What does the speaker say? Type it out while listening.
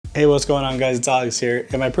Hey, what's going on guys, it's Alex here.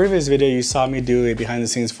 In my previous video, you saw me do a behind the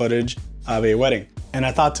scenes footage of a wedding. And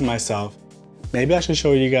I thought to myself, maybe I should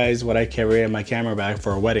show you guys what I carry in my camera bag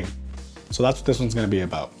for a wedding. So that's what this one's gonna be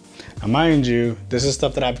about. Now mind you, this is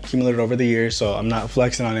stuff that I've accumulated over the years, so I'm not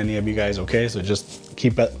flexing on any of you guys, okay? So just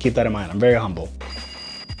keep that in mind, I'm very humble.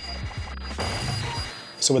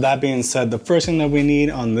 So with that being said, the first thing that we need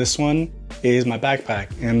on this one is my backpack.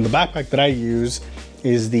 And the backpack that I use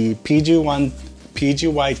is the PGY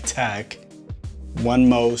Tech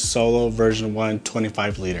 1Mo Solo version 1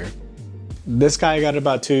 25 liter. This guy I got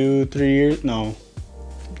about 3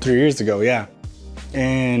 years ago, yeah.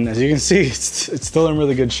 And as you can see, it's still in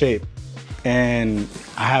really good shape. And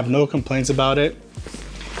I have no complaints about it.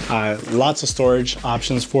 Lots of storage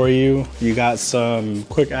options for you. You got some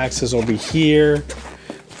quick access over here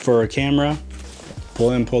for a camera.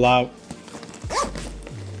 Pull in, pull out.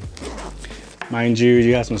 Mind you,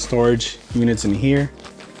 you got some storage units in here.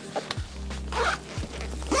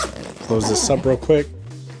 Close this up real quick.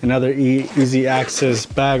 Another easy access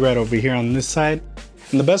bag right over here on this side.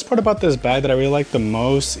 And the best part about this bag that I really like the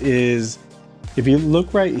most is if you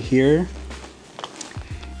look right here,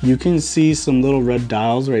 you can see some little red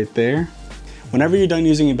dials right there. Whenever you're done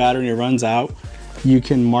using your battery and it runs out, you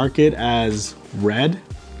can mark it as red,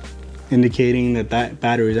 indicating that that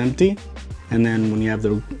battery is empty. And then when you have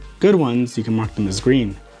the good ones, you can mark them as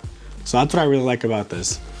green. So that's what I really like about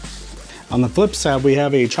this. On the flip side, we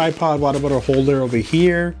have a tripod water bottle holder over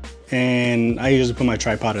here. And I usually put my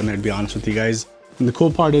tripod in there, to be honest with you guys. And the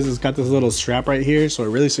cool part is it's got this little strap right here, so it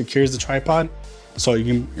really secures the tripod. So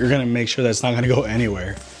you're gonna make sure that it's not gonna go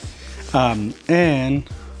anywhere. And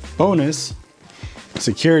bonus,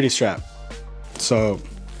 security strap. So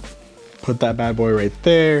put that bad boy right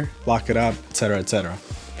there, lock it up, etc., etc.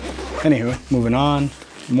 Anyway, moving on.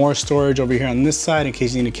 More storage over here on this side in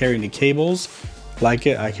case you need to carry any cables. Like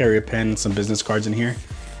it, I carry a pen and some business cards in here,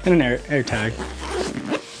 and an air tag.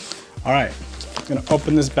 All right, I'm gonna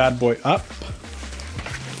open this bad boy up.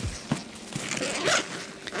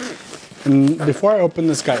 And before I open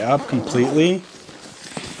this guy up completely,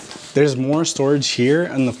 there's more storage here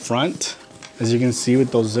in the front, as you can see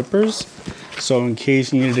with those zippers. So in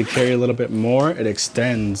case you needed to carry a little bit more, it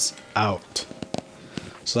extends out.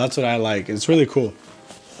 So that's what I like. It's really cool.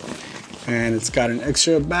 And it's got an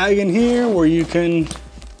extra bag in here where you can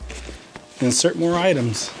insert more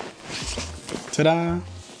items. Ta-da!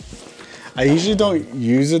 I usually don't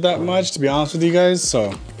use it that much, to be honest with you guys,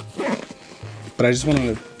 so. But I just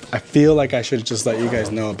wanted to, I feel like I should just let you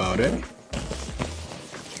guys know about it.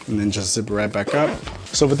 And then just zip it right back up.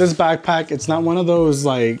 So with this backpack, it's not one of those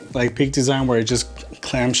like Peak Design where it just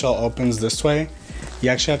clamshell opens this way. You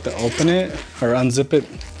actually have to open it or unzip it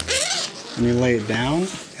and you lay it down,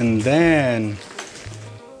 and then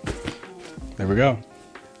there we go.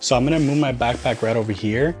 So I'm gonna move my backpack right over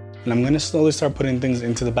here, and I'm gonna slowly start putting things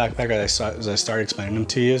into the backpack as I start explaining them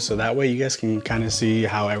to you, so that way you guys can kind of see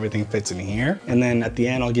how everything fits in here. And then at the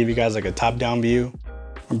end, I'll give you guys like a top-down view,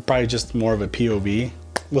 or probably just more of a POV.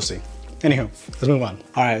 We'll see. Anywho, let's move on.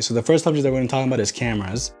 All right, so the first subject that we're gonna talk about is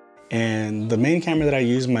cameras. And the main camera that I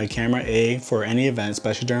use, my camera A, for any event,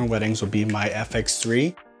 especially during weddings, would be my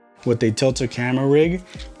FX3 with a tilted camera rig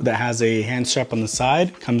that has a hand strap on the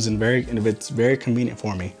side. Comes in it's very convenient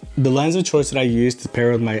for me. The lens of choice that I use to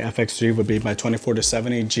pair with my FX3 would be my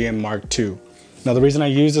 24-70 GM Mark II. Now the reason I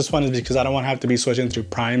use this one is because I don't want to have to be switching through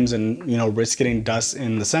primes and risk getting dust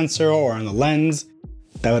in the sensor or on the lens.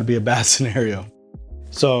 That would be a bad scenario.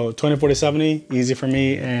 So 24-70, easy for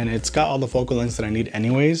me, and it's got all the focal lengths that I need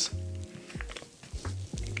anyways.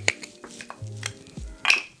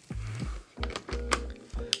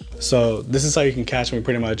 So this is how you can catch me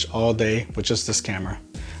pretty much all day with just this camera.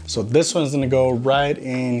 So this one's gonna go right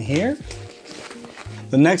in here.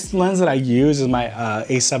 The next lens that I use is my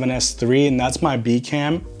A7S III, and that's my B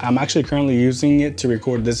cam. I'm actually currently using it to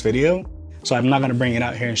record this video, so I'm not gonna bring it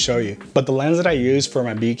out here and show you. But the lens that I use for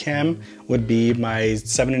my B cam would be my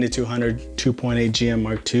 70-200 2.8 GM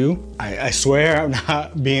Mark II. I swear I'm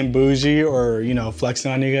not being bougie or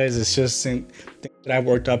flexing on you guys. It's just things that I've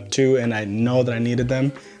worked up to, and I know that I needed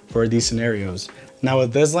them for these scenarios. Now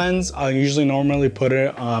with this lens, I'll usually normally put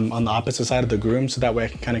it on the opposite side of the groom, so that way I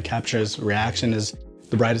can kind of capture his reaction as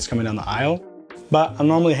the bride is coming down the aisle. But I'm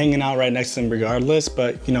normally hanging out right next to him regardless,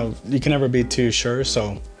 but you can never be too sure,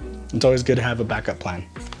 so it's always good to have a backup plan.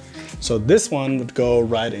 So this one would go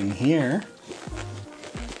right in here.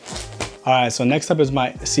 All right, so next up is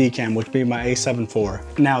my C cam, which would be my A7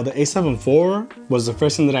 IV. Now the A7 IV was the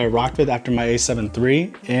first thing that I rocked with after my A7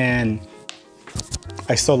 III, and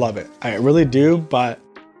I still love it. I really do, but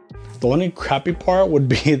the only crappy part would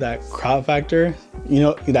be that crop factor. you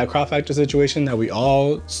know, that crop factor situation that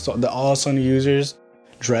all Sony users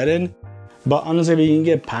dreaded. But honestly, if you can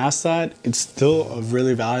get past that, it's still a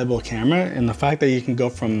really valuable camera. And the fact that you can go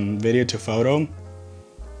from video to photo,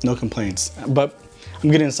 no complaints. But I'm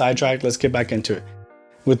getting sidetracked. Let's get back into it.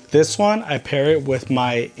 With this one, I pair it with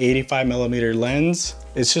my 85mm lens.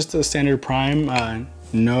 It's just a standard prime,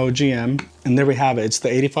 no GM. And there we have it. It's the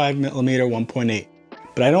 85mm 1.8.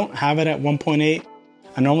 But I don't have it at 1.8.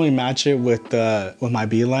 I normally match it with my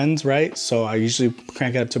B lens, right? So I usually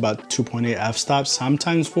crank it up to about 2.8 f-stop,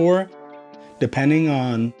 sometimes 4. Depending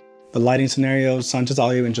on the lighting scenario, sometimes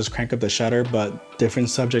I'll even just crank up the shutter, but different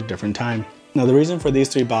subject, different time. Now the reason for these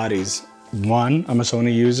 3 bodies, 1, I'm a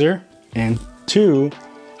Sony user, and 2,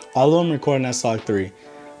 all of them record in S-Log3.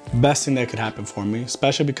 Best thing that could happen for me,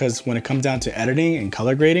 especially because when it comes down to editing and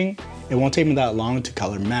color grading, it won't take me that long to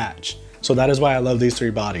color match. So that is why I love these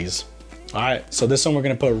 3 bodies. All right, so this one we're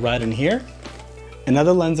gonna put right in here.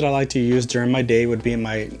 Another lens that I like to use during my day would be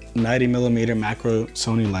my 90mm macro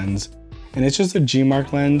Sony lens. And it's just a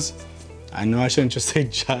G-Mark lens. I know I shouldn't just say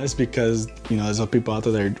just because, you know, there's other people out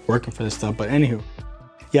there that are working for this stuff, but anywho.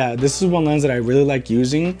 Yeah, this is one lens that I really like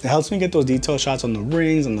using. It helps me get those detail shots on the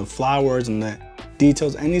rings and the flowers and the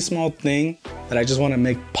details, any small thing that I just wanna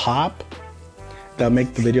make pop, that'll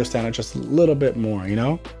make the video stand out just a little bit more, you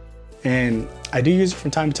know? And I do use it from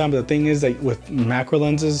time to time, but the thing is that with macro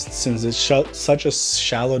lenses, since it's such a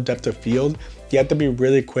shallow depth of field, you have to be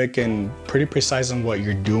really quick and pretty precise on what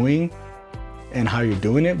you're doing and how you're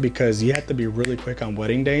doing it, because you have to be really quick on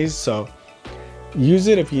wedding days. So use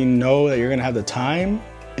it if you know that you're gonna have the time.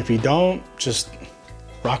 If you don't, just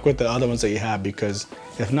rock with the other ones that you have, because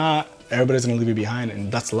if not, everybody's gonna leave you behind, and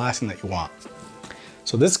that's the last thing that you want.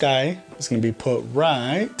 So this guy is gonna be put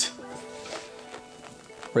right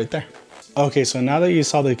there. Okay, so now that you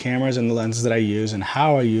saw the cameras and the lenses that I use and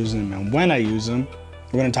how I use them and when I use them,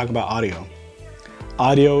 we're gonna talk about audio.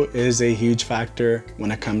 Audio is a huge factor when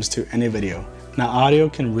it comes to any video. Now, audio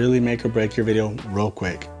can really make or break your video real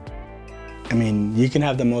quick. I mean, you can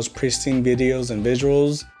have the most pristine videos and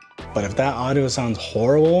visuals, but if that audio sounds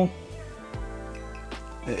horrible,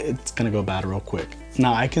 it's gonna go bad real quick.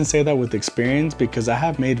 Now, I can say that with experience because I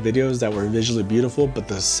have made videos that were visually beautiful, but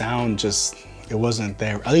the sound just, it wasn't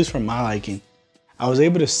there, at least for my liking. I was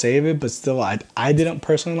able to save it, but still, I didn't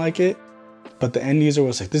personally like it, but the end user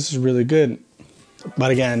was like, this is really good.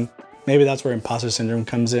 But again, maybe that's where imposter syndrome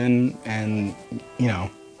comes in, and you know,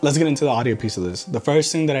 let's get into the audio piece of this. The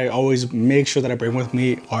first thing that I always make sure that I bring with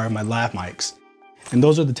me are my lav mics. And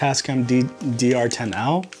those are the Tascam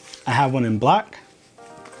DR10L. I have one in black,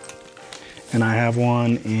 and I have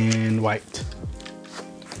one in white.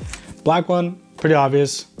 Black one, pretty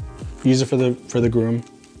obvious. Use it for the groom.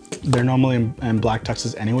 They're normally in black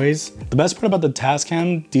tuxes anyways. The best part about the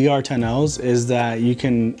Tascam DR10Ls is that you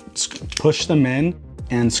can push them in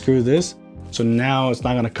and screw this. So now it's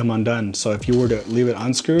not gonna come undone. So if you were to leave it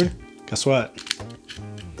unscrewed, guess what?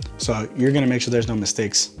 So you're gonna make sure there's no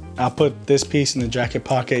mistakes. I'll put this piece in the jacket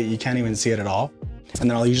pocket. You can't even see it at all. And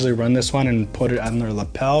then I'll usually run this one and put it under the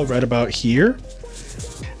lapel right about here.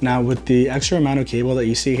 Now with the extra amount of cable that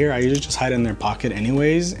you see here, I usually just hide it in their pocket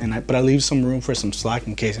anyways, but I leave some room for some slack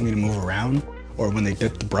in case I need to move around or when they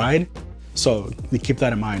dip the bride. So we keep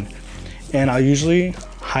that in mind. And I'll usually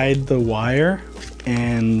hide the wire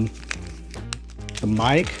and the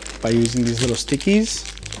mic by using these little stickies.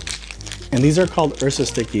 And these are called Ursa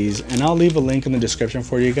stickies, and I'll leave a link in the description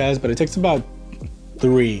for you guys, but it takes about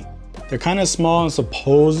 3. They're kind of small, and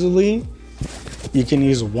supposedly you can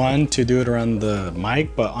use 1 to do it around the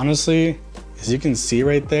mic, but honestly, as you can see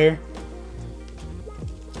right there,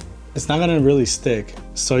 it's not gonna really stick.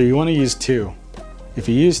 So you wanna use 2. If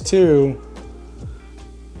you use 2,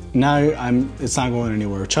 now it's not going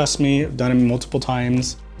anywhere. Trust me, I've done it multiple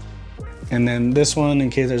times. And then this one, in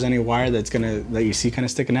case there's any wire that you see kind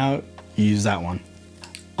of sticking out, you use that one.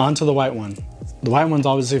 On to the white one. The white one's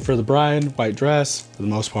obviously for the bride, white dress, for the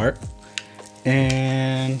most part.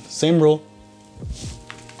 And same rule.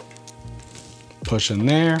 Push in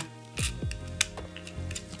there,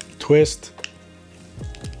 twist,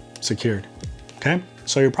 secured, okay?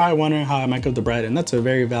 So you're probably wondering how I mic up the bride, and that's a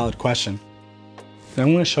very valid question. And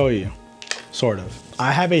I'm gonna show you, sort of.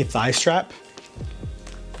 I have a thigh strap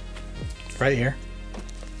right here.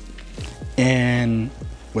 And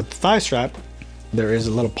with the thigh strap, there is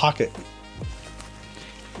a little pocket.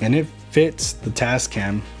 And it fits the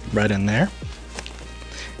Tascam right in there.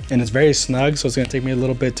 And it's very snug, so it's gonna take me a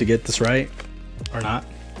little bit to get this right, or not.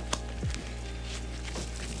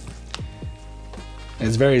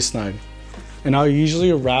 It's very snug. And I'll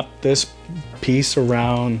usually wrap this piece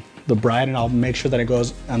around the bride, and I'll make sure that it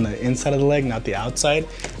goes on the inside of the leg, not the outside,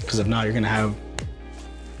 because if not, you're gonna have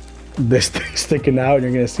this thing sticking out and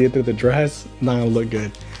you're gonna see it through the dress. Not gonna look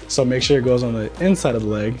good. So make sure it goes on the inside of the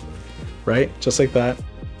leg, right? Just like that.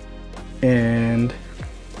 And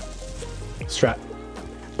strap.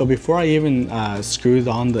 But before I even screw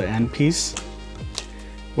on the end piece,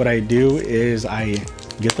 what I do is I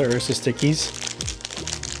get the Ursa stickies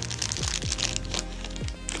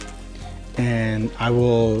and I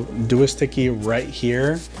will do a sticky right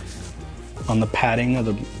here on the padding of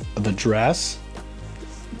the dress,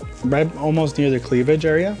 right almost near the cleavage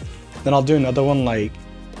area. Then I'll do another one like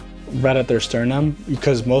right at their sternum,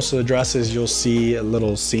 because most of the dresses you'll see a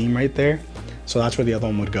little seam right there. So that's where the other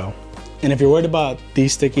one would go. And if you're worried about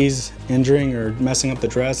these stickies injuring or messing up the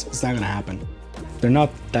dress, it's not gonna happen. They're not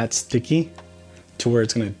that sticky to where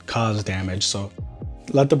it's gonna cause damage. So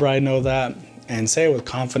let the bride know that and say it with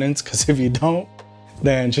confidence, because if you don't,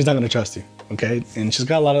 then she's not gonna trust you, okay? And she's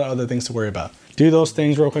got a lot of other things to worry about. Do those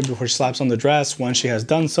things real quick before she slaps on the dress. Once she has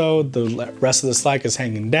done so, the rest of the slack is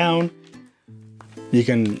hanging down. You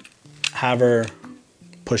can have her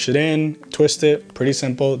push it in, twist it, pretty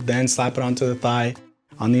simple, then slap it onto the thigh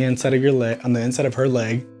on the inside of your leg, on the inside of her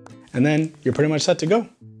leg, and then you're pretty much set to go.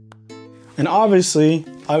 And obviously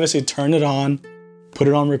turn it on, put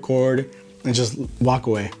it on record, and just walk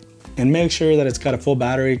away. And make sure that it's got a full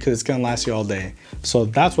battery, because it's gonna last you all day. So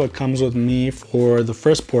that's what comes with me for the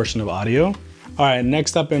first portion of audio. All right,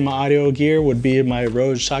 next up in my audio gear would be my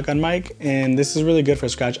Rode shotgun mic, and this is really good for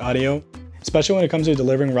scratch audio, especially when it comes to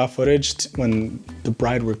delivering raw footage when the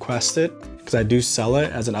bride requests it, because I do sell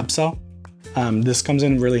it as an upsell. This comes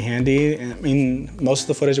in really handy. I mean, most of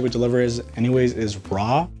the footage that we deliver is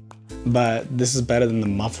raw, but this is better than the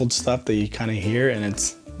muffled stuff that you kind of hear, and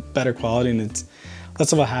it's better quality and it's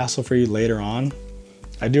less of a hassle for you later on.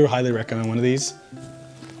 I do highly recommend one of these.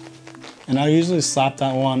 And I usually slap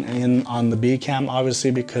that one in on the B cam,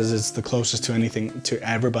 obviously, because it's the closest to anything to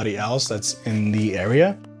everybody else that's in the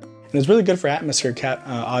area. And it's really good for atmosphere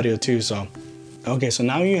audio too. So, okay, so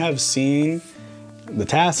now you have seen the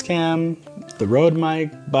Tascam, the Rode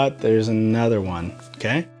mic, but there's another one,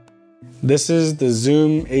 okay? This is the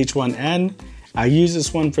Zoom H1N. I use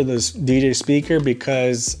this one for this DJ speaker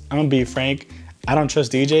because, I'm gonna be frank, I don't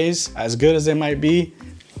trust DJs. As good as they might be,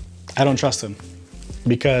 I don't trust them,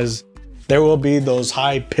 because there will be those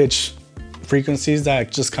high pitch frequencies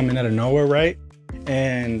that just come in out of nowhere, right?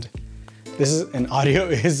 And audio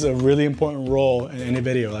is a really important role in any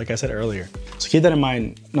video, like I said earlier. So keep that in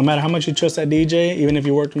mind. No matter how much you trust that DJ, even if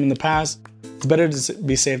you worked with them in the past, it's better to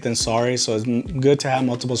be safe than sorry. So it's good to have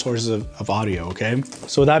multiple sources of audio, okay?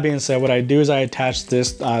 So with that being said, what I do is I attach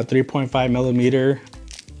this 3.5 millimeter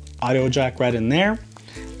audio jack right in there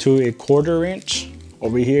to a 1/4 inch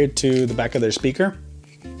over here to the back of their speaker.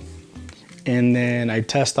 And then I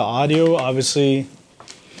test the audio. Obviously,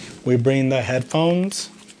 we bring the headphones,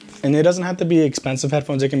 and it doesn't have to be expensive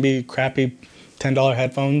headphones. It can be crappy $10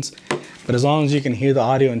 headphones, but as long as you can hear the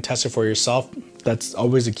audio and test it for yourself, that's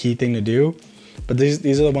always a key thing to do. But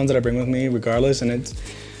these are the ones that I bring with me regardless, and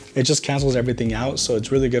it just cancels everything out. So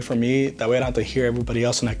it's really good for me. That way I don't have to hear everybody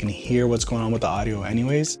else, and I can hear what's going on with the audio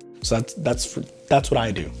anyways. So that's what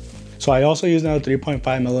I do. So I also use now a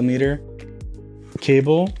 3.5 millimeter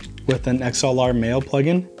cable with an XLR male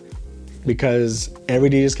plugin, because every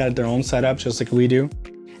DJ's got their own setup, just like we do.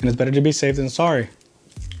 And it's better to be safe than sorry,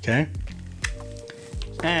 okay?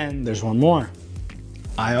 And there's one more.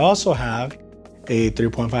 I also have a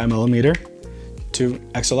 3.5 millimeter to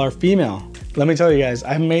XLR female. Let me tell you guys,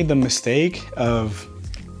 I made the mistake of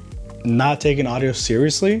not taking audio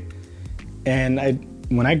seriously. And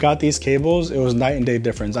when I got these cables, it was night and day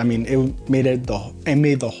difference. I mean, it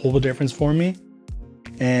made the whole difference for me.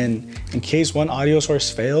 And in case one audio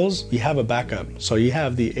source fails, you have a backup. So you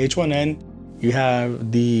have the H1N, you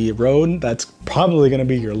have the Rode, that's probably gonna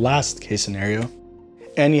be your last case scenario.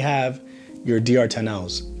 And you have your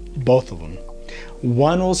DR10Ls, both of them.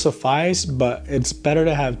 One will suffice, but it's better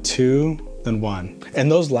to have two than one.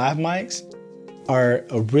 And those lav mics are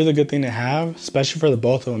a really good thing to have, especially for the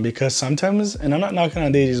both of them, because sometimes, and I'm not knocking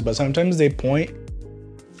on DJs, but sometimes they point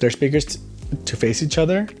their speakers to face each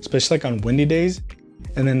other, especially like on windy days.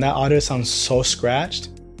 And then that audio sounds so scratched.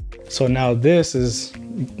 So now this is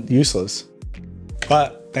useless.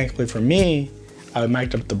 But thankfully for me, I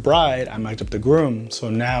mic'd up the bride, I mic'd up the groom. So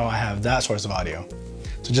now I have that source of audio.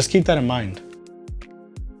 So just keep that in mind.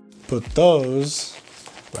 Put those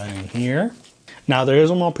right in here. Now there is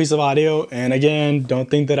one more piece of audio. And again, don't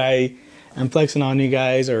think that I am flexing on you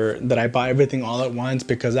guys or that I buy everything all at once,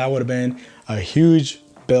 because that would have been a huge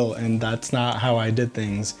bill, and that's not how I did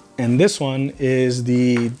things. And this one is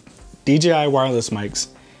the DJI wireless mics.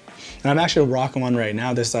 And I'm actually rocking one right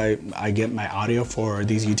now. This I get my audio for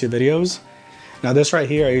these YouTube videos. Now this right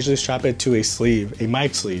here, I usually strap it to a sleeve, a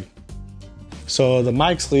mic sleeve. So the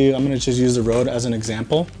mic sleeve, I'm gonna just use the Rode as an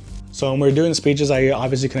example. So when we're doing speeches, I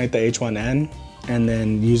obviously connect the H1N and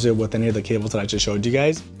then use it with any of the cables that I just showed you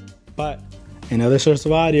guys. But another source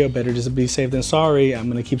of audio, better just be safe than sorry. I'm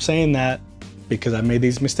gonna keep saying that because I made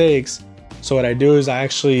these mistakes. So what I do is I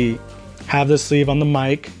actually have the sleeve on the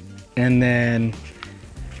mic and then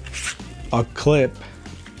I'll clip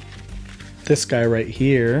this guy right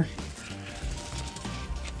here.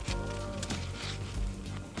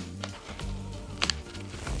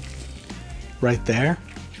 Right there,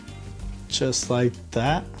 just like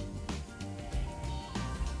that.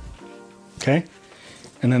 Okay,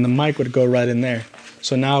 and then the mic would go right in there.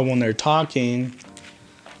 So now when they're talking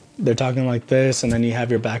like this, and then you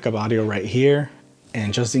have your backup audio right here.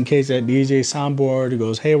 And just in case that DJ soundboard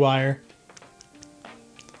goes haywire,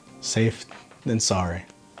 safe than sorry.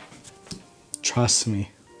 Trust me,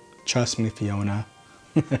 Fiona.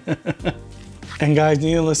 And guys,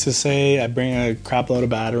 needless to say, I bring a crap load of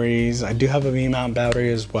batteries. I do have a V-mount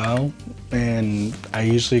battery as well, and I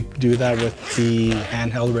usually do that with the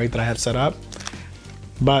handheld rig that I have set up.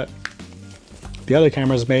 But the other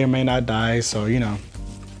cameras may or may not die, so you know,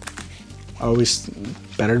 always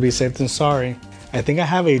better to be safe than sorry. I think I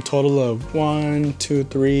have a total of 1, 2,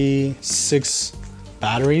 3, 6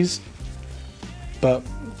 batteries, but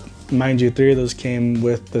mind you, 3 of those came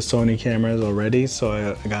with the Sony cameras already, so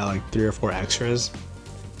I got like 3 or 4 extras.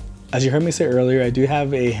 As you heard me say earlier, I do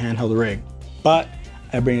have a handheld rig, but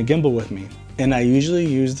I bring a gimbal with me. And I usually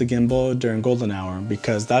use the gimbal during golden hour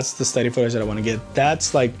because that's the steady footage that I want to get.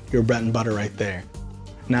 That's like your bread and butter right there.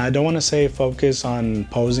 Now, I don't want to say focus on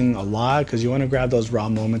posing a lot because you want to grab those raw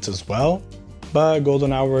moments as well, but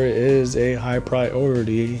golden hour is a high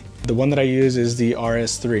priority. The one that I use is the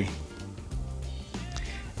RS3.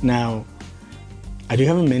 Now, I do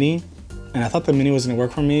have a mini, and I thought the mini was gonna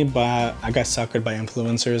work for me, but I got suckered by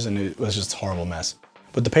influencers and it was just a horrible mess.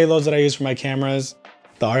 But the payloads that I use for my cameras,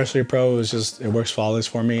 the RS3 Pro it works flawless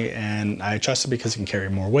for me, and I trust it because it can carry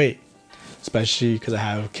more weight, especially because I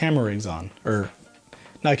have camera rigs on, or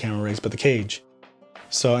not camera rigs, but the cage.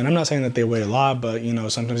 So, and I'm not saying that they weigh a lot, but you know,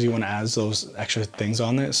 sometimes you wanna add those extra things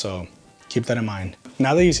on it, so keep that in mind.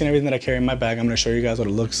 Now that you've seen everything that I carry in my bag, I'm gonna show you guys what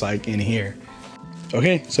it looks like in here.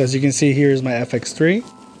 Okay, so as you can see, here's my FX3,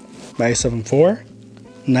 my A7 IV,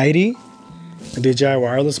 90, my DJI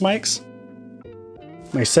wireless mics,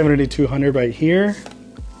 my 7200 right here,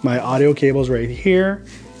 my audio cables right here,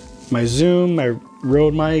 my Zoom, my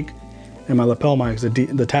Rode mic, and my lapel mics,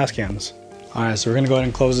 the Tascams. All right, so we're gonna go ahead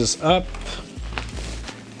and close this up.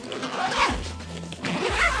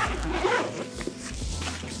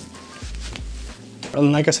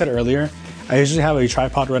 And like I said earlier, I usually have a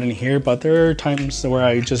tripod right in here, but there are times where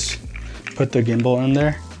I just put the gimbal in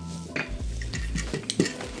there.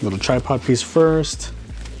 Little tripod piece first,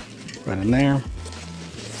 right in there.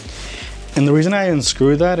 And the reason I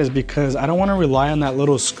unscrew that is because I don't want to rely on that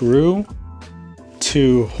little screw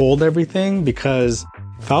to hold everything, because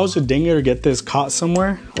if I was to ding it or get this caught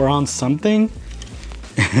somewhere or on something,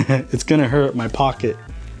 it's gonna hurt my pocket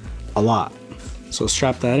a lot. So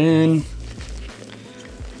strap that in.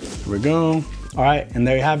 Here we go. All right, and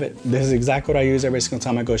there you have it. This is exactly what I use every single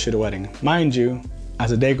time I go shoot a wedding. Mind you,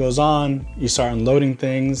 as the day goes on, you start unloading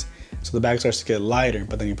things, so the bag starts to get lighter,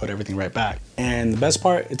 but then you put everything right back. And the best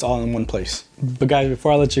part, it's all in one place. But guys,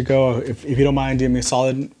 before I let you go, if you don't mind doing me a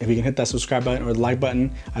solid, if you can hit that subscribe button or the like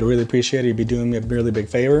button, I'd really appreciate it. You'd be doing me a really big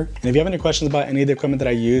favor. And if you have any questions about any of the equipment that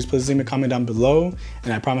I use, please leave me a comment down below,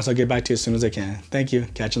 and I promise I'll get back to you as soon as I can. Thank you.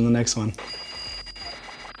 Catch you in the next one.